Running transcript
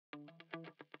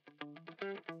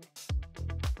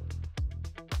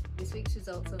This week's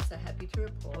results, I'm so happy to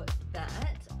report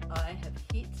that I have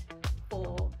hit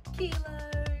 4 kilos.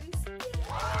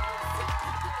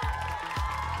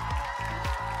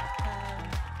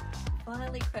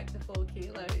 Finally cracked the 4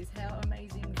 kilos. How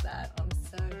amazing is that? I'm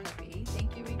so happy.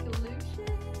 Thank you, Equalution.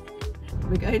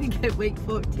 We're going to get week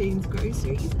 14's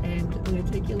groceries and I'm going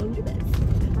to take you along with us.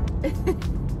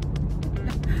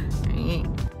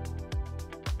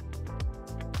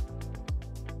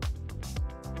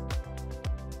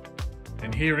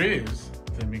 And here is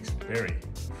the mixed berry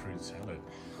fruit salad.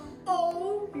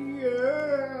 Oh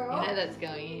yeah! You know that's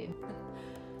going in.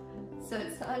 So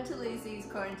it's time to lose these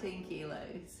quarantine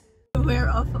kilos. We're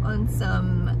off on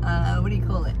some, what do you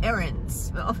call it,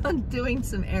 errands. We're off on doing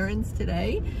some errands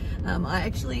today. I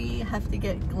actually have to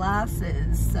get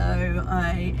glasses, so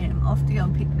I am off to go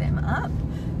and pick them up.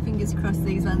 Fingers crossed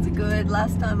these ones are good.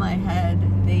 Last time I had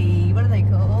the, what are they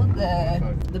called?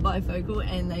 The bifocal,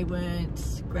 and they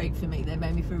weren't great for me. They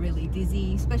made me feel really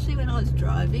dizzy, especially when I was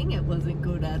driving. It wasn't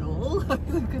good at all. I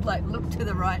could like look to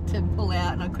the right to pull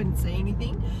out and I couldn't see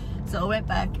anything. So I went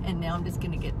back and now I'm just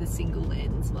going to get the single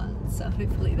lens ones. So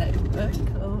hopefully they work.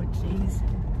 Oh jeez.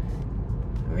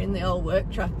 We're in the old work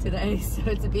truck today, so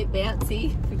it's a bit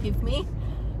bouncy. Forgive me.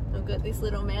 I've got this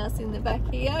little mouse in the back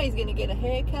here. He's going to get a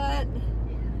haircut.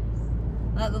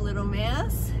 Another little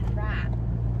mouse. Rat.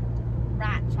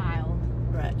 Rat child.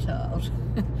 Rat child.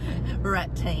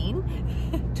 Rat teen.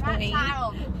 Rat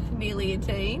child. Nearly a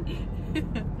teen.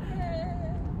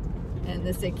 And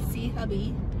the sexy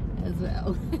hubby as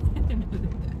well.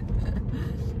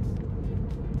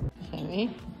 Show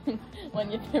me.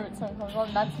 When your favorite song comes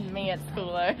on, that's me at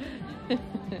school though.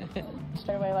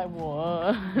 Straight away like,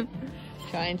 what?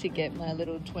 Trying to get my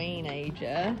little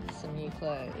tweenager some new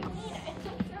clothes.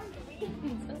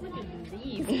 Sounds like a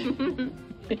disease.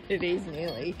 It is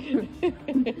nearly.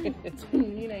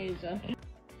 Teenager.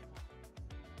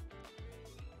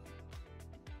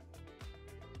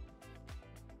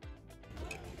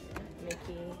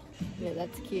 Mickey. Yeah,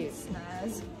 that's cute.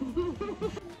 Snaz.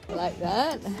 Like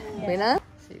that. Yeah. Winner.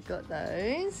 So you've got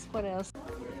those. What else?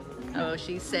 Oh,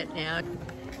 she's set now.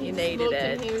 You needed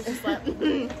it. He was just like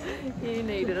You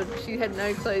needed it. She had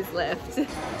no clothes left.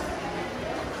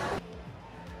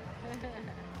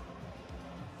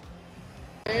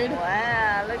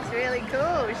 Wow, looks really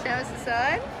cool. Show us the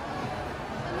side.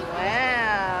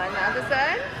 Wow, another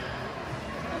side.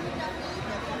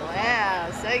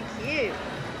 Wow, so cute.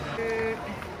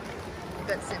 We've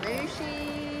got some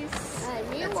Ushis.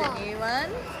 That's a new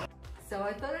one. So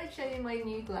I thought I'd show you my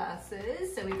new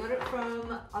glasses. So we got it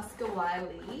from Oscar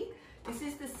Wiley. This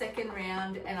is the second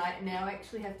round and I now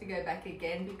actually have to go back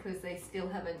again because they still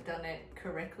haven't done it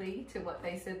correctly to what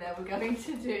they said they were going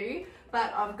to do.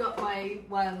 But I've got my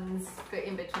ones for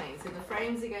in between. So the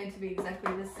frames are going to be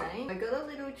exactly the same. I got a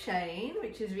little chain,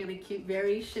 which is really cute,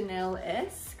 very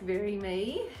Chanel-esque, very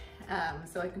me.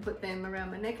 So I can put them around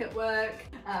my neck at work.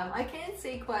 I can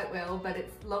see quite well, but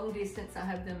it's long distance I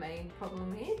have the main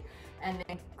problem with. And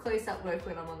then close up work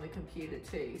when I'm on the computer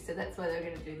too. So that's why they're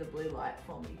going to do the blue light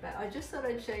for me. But I just thought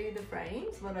I'd show you the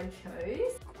frames, what I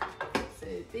chose. So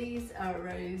these are a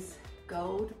rose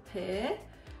gold pair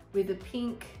with a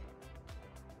pink,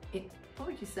 what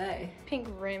would you say? pink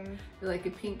rim. Like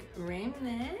a pink rim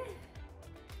there.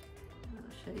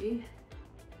 I'll show you.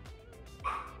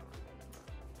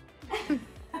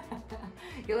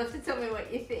 You'll have to tell me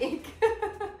what you think.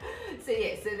 So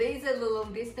yeah, so these are the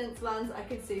long distance ones. I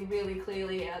can see really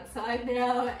clearly outside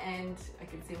now and I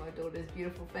can see my daughter's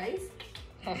beautiful face.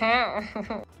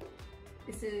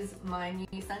 This is my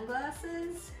new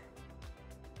sunglasses.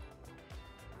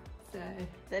 So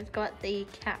They've got the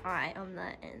cat eye on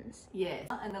the ends. yeah,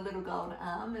 and a little gold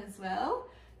arm as well.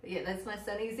 But yeah, that's my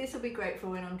sunnies. This will be great for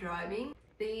when I'm driving.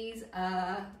 These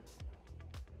are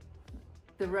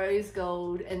the rose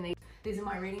gold and these are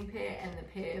my reading pair and the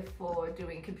pair for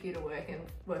doing computer work and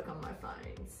work on my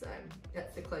phone. So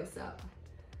that's the close up.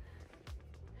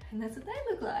 And that's what they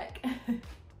look like.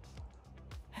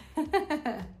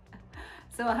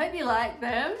 So I hope you like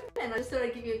them. And I just thought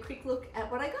I'd give you a quick look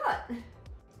at what I got.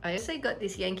 I also got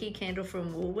this Yankee candle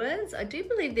from Woolworths. I do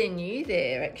believe they're new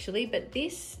there actually, but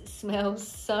this smells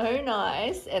so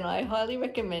nice and I highly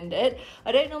recommend it.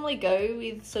 I don't normally go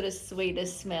with sort of sweeter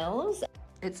smells.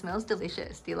 It smells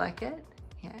delicious. Do you like it?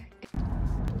 Yeah.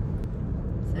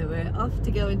 So we're off to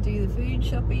go and do the food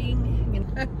shopping. You're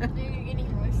getting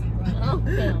roasted right now.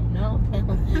 No.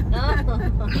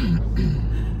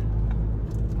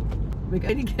 We're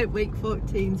going to get week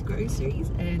 14's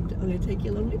groceries and I'm going to take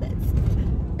you along with us.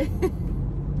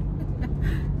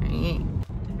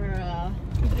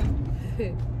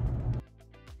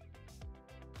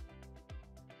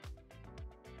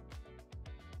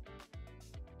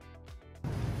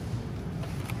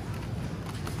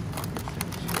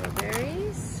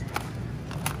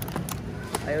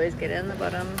 boys, get it on the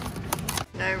bottom.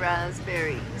 No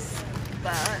raspberries,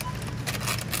 but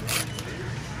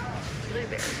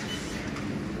blueberries.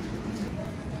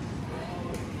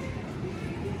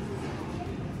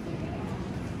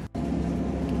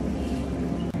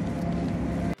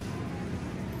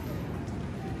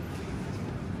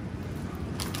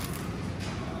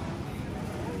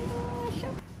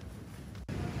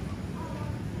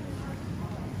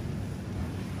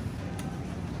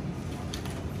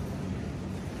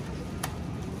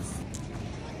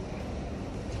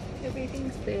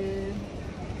 Everything's there.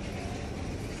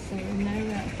 So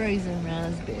no frozen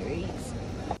raspberries.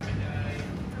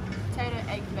 Potato,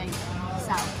 egg, bacon,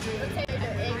 salad.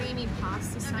 A creamy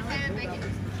pasta salad. Potato, bacon.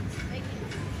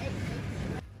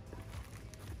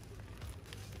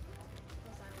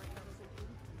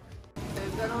 So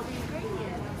we've got all the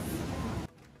ingredients.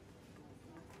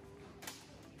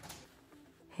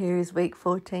 Here is week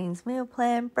 14's meal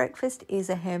plan. Breakfast is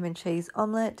a ham and cheese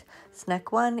omelette.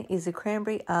 Snack 1 is a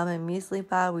cranberry almond muesli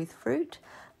bar with fruit.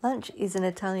 Lunch is an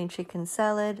Italian chicken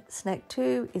salad. Snack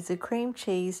 2 is a cream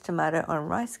cheese tomato on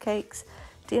rice cakes.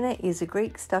 Dinner is a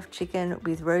Greek stuffed chicken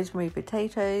with rosemary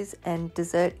potatoes. And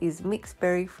dessert is mixed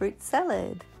berry fruit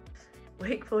salad.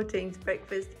 Week 14's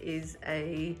breakfast is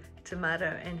a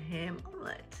tomato and ham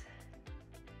omelette.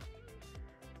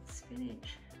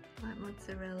 Spinach, white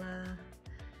mozzarella.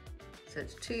 So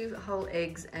it's 2 whole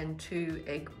eggs and 2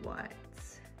 egg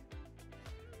whites.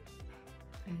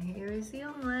 And here is the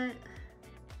omelette.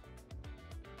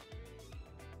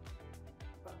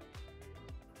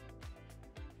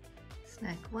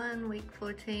 Snack 1, week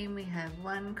 14, we have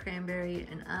 1 cranberry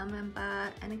and almond bar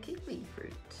and a kiwi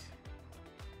fruit.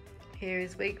 Here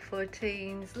is week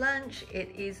 14's lunch.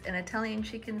 It is an Italian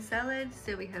chicken salad.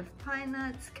 So we have pine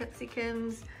nuts,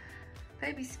 capsicums,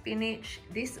 baby spinach.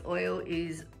 This oil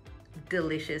is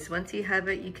delicious. Once you have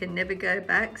it, you can never go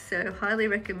back. So highly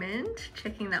recommend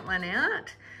checking that one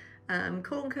out.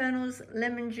 Corn kernels,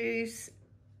 lemon juice,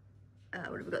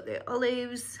 what have we got there?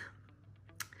 Olives,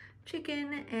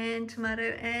 chicken and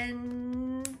tomato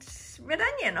and red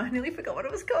onion. I nearly forgot what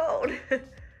it was called.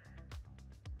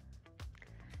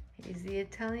 Here's the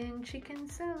Italian chicken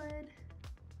salad.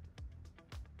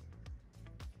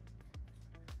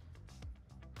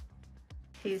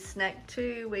 Here's snack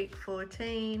 2, week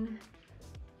 14.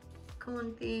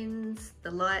 Corn thins, the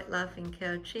light Laughing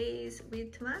Cow cheese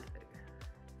with tomato.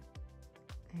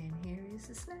 And here is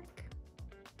the snack.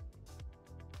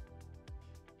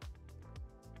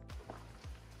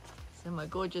 So my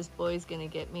gorgeous boy's gonna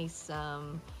get me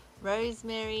some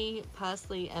rosemary,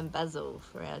 parsley and basil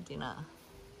for our dinner.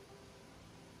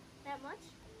 That much?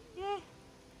 Yeah.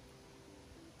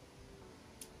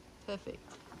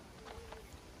 Perfect.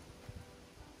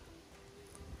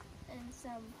 And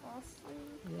some parsley.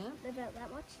 Yeah. About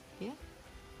that much? Yeah.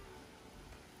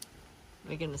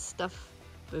 We're gonna stuff,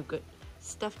 we've got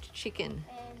stuffed chicken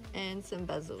and some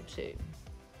basil too.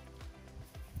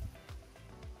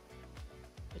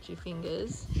 Put your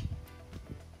fingers.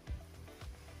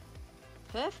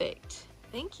 Perfect.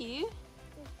 Thank you.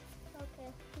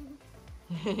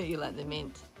 Okay. You like the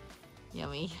mint.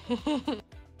 Yummy.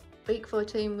 Week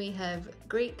 14 we have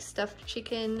Greek stuffed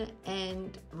chicken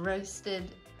and roasted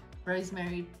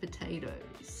rosemary potatoes.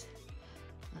 So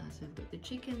we've got the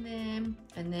chicken there,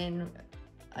 and then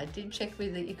I did check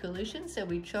with the Equalution, so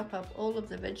we chop up all of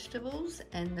the vegetables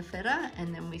and the feta,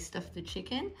 and then we stuff the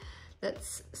chicken.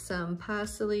 That's some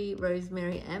parsley,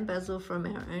 rosemary and basil from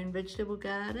our own vegetable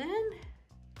garden.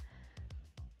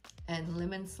 And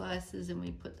lemon slices, and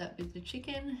we put that with the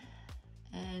chicken.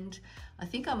 And I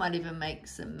think I might even make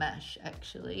some mash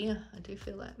actually. I do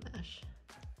feel like mash.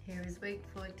 Here is week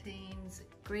 14's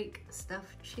Greek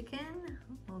stuffed chicken.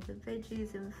 All the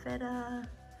veggies and feta.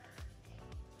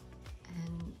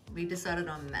 And we decided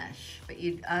on mash, but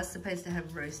you are supposed to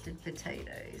have roasted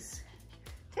potatoes.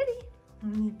 Teddy!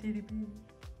 Teddy bear.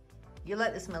 You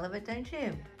like the smell of it, don't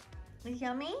you? It's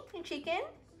yummy, the chicken?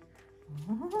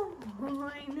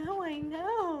 Oh, I know, I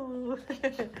know.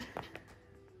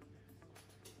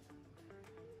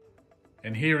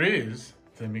 And here is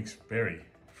the mixed berry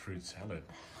fruit salad.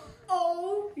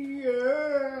 Oh, yeah.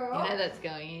 You know that's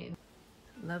going in.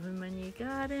 Loving my new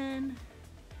garden.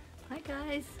 Hi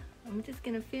guys, I'm just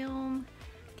gonna film,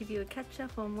 give you a catch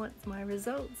up on what my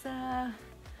results are.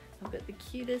 I've got the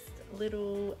cutest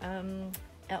little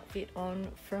outfit on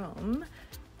from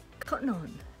Cotton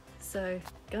On. So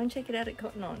go and check it out at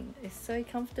Cotton On. It's so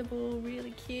comfortable,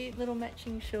 really cute, little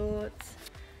matching shorts.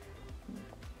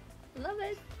 Love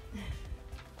it.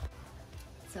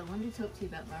 So I wanted to talk to you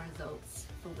about my results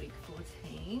for week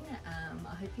 14.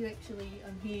 I hope you actually,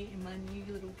 I'm here in my new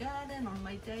little garden on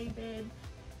my day bed.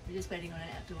 We're just waiting on an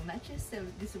outdoor mattress, so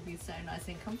this will be so nice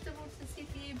and comfortable to sit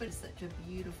here, but it's such a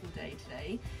beautiful day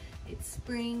today. It's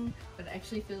spring, but it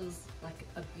actually feels like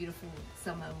a beautiful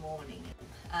summer morning.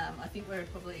 I think we're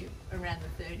probably around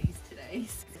the 30s today.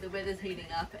 So the weather's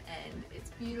heating up and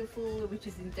it's beautiful, which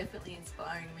is definitely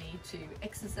inspiring me to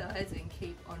exercise and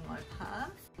keep on my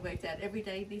path. I worked out every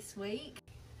day this week,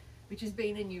 which has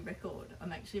been a new record.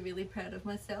 I'm actually really proud of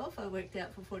myself. I worked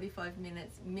out for 45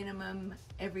 minutes minimum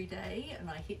every day and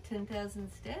I hit 10,000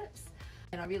 steps.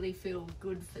 And I really feel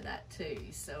good for that too.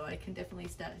 So I can definitely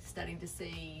starting to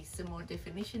see some more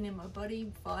definition in my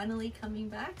body finally coming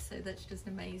back. So that's just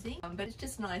amazing. But it's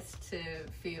just nice to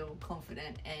feel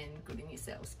confident and good in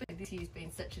yourself. But this year's been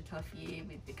such a tough year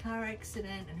with the car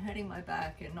accident and hurting my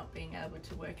back and not being able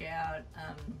to work out.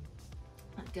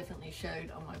 It definitely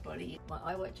showed on my body. My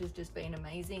iWatch has just been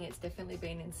amazing. It's definitely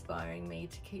been inspiring me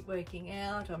to keep working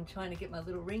out. I'm trying to get my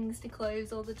little rings to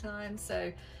close all the time.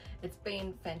 So it's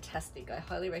been fantastic. I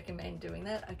highly recommend doing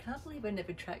that. I can't believe I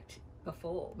never tracked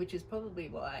before, which is probably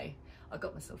why I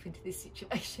got myself into this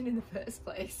situation in the first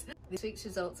place. This week's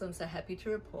results, I'm so happy to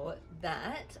report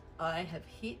that I have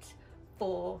hit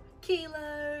 4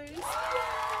 kilos. Yes!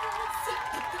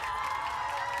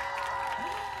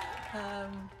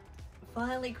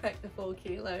 Finally cracked the 4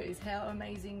 kilos. How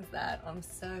amazing is that? I'm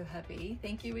so happy.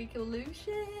 Thank you,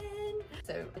 Equalution.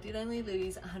 So I did only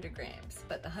lose 100 grams,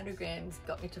 but the 100 grams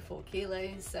got me to 4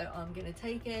 kilos. So I'm gonna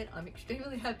take it. I'm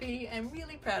extremely happy and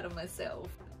really proud of myself.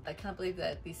 I can't believe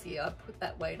that this year I put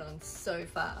that weight on so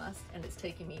fast and it's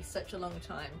taken me such a long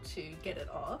time to get it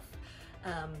off.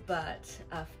 But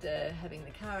after having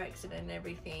the car accident and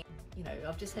everything, you know,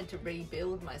 I've just had to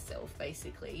rebuild myself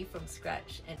basically from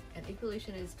scratch, and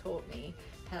Equalution has taught me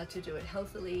how to do it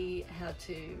healthily, how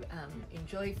to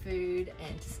enjoy food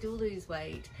and to still lose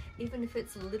weight, even if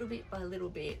it's little bit by little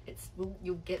bit.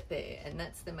 You'll get there, and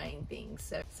that's the main thing.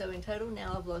 So in total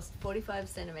now I've lost 45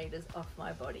 centimeters off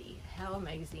my body. How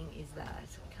amazing is that?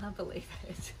 I can't believe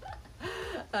it.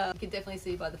 You can definitely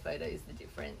see by the photos the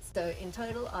difference. So in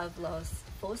total I've lost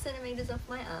 4 centimeters off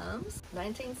my arms,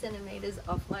 19 centimeters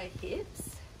off my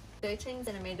hips, 13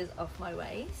 centimeters off my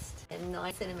waist, and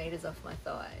 9 centimeters off my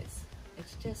thighs.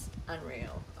 It's just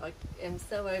unreal. I am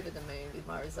so over the moon with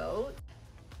my result.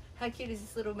 How cute is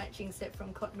this little matching set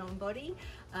from Cotton On Body?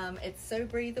 It's so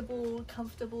breathable,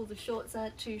 comfortable. The shorts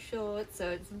aren't too short, so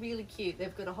it's really cute.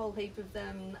 They've got a whole heap of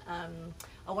them.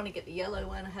 I want to get the yellow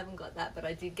one. I haven't got that, but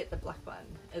I did get the black one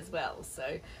as well.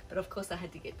 So, but of course I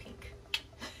had to get pink.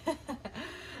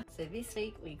 So this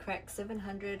week we cracked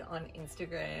 700 on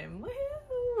Instagram.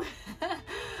 Woohoo!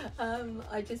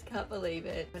 I just can't believe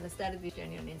it. When I started this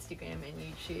journey on Instagram and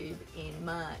YouTube in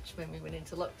March when we went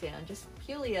into lockdown, just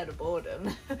purely out of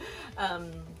boredom,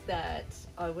 that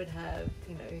I would have,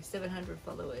 you know, 700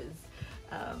 followers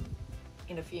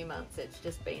in a few months. It's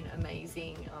just been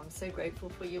amazing. I'm so grateful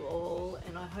for you all,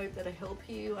 and I hope that I help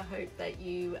you. I hope that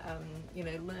you, you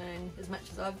know, learn as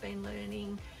much as I've been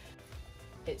learning.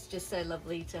 It's just so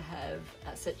lovely to have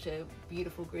such a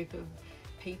beautiful group of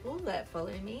people that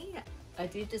follow me. I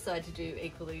did decide to do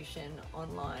Equalution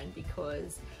online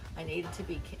because I needed to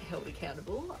be held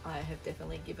accountable. I have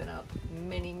definitely given up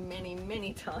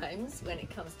many times when it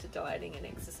comes to dieting and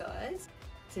exercise.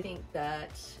 To think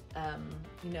that,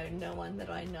 you know, no one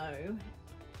that I know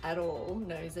at all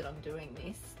knows that I'm doing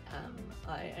this.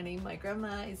 Only my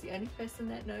grandma is the only person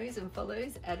that knows and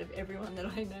follows out of everyone that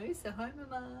I know. So hi,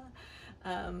 Mama.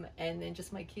 And then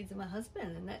just my kids and my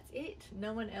husband, and that's it.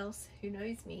 No one else who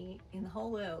knows me in the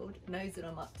whole world knows that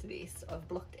I'm up to this. I've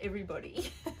blocked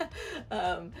everybody.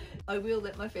 I will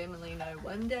let my family know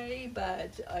one day,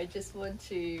 but I just want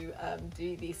to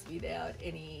do this without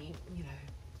any, you know,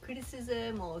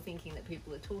 criticism or thinking that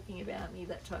people are talking about me,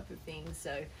 that type of thing.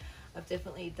 So I've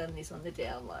definitely done this on the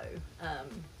down low.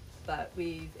 But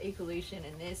with Equalution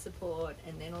and their support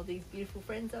and then all these beautiful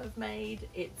friends I've made,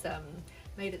 it's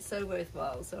made it so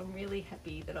worthwhile. So I'm really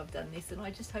happy that I've done this, and I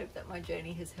just hope that my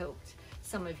journey has helped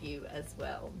some of you as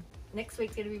well. Next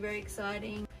week's going to be very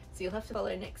exciting, so you'll have to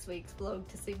follow next week's vlog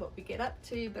to see what we get up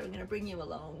to, but I'm going to bring you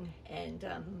along. And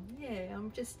yeah,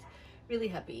 I'm just really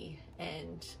happy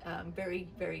and very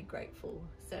grateful.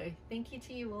 So thank you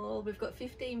to you all. We've got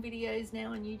 15 videos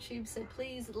now on YouTube, so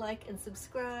please like and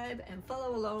subscribe and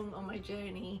follow along on my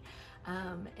journey,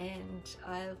 and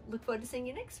I look forward to seeing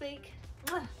you next week.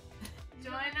 Mwah.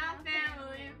 Join our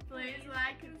family. Please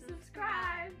like and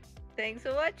subscribe. Thanks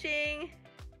for watching.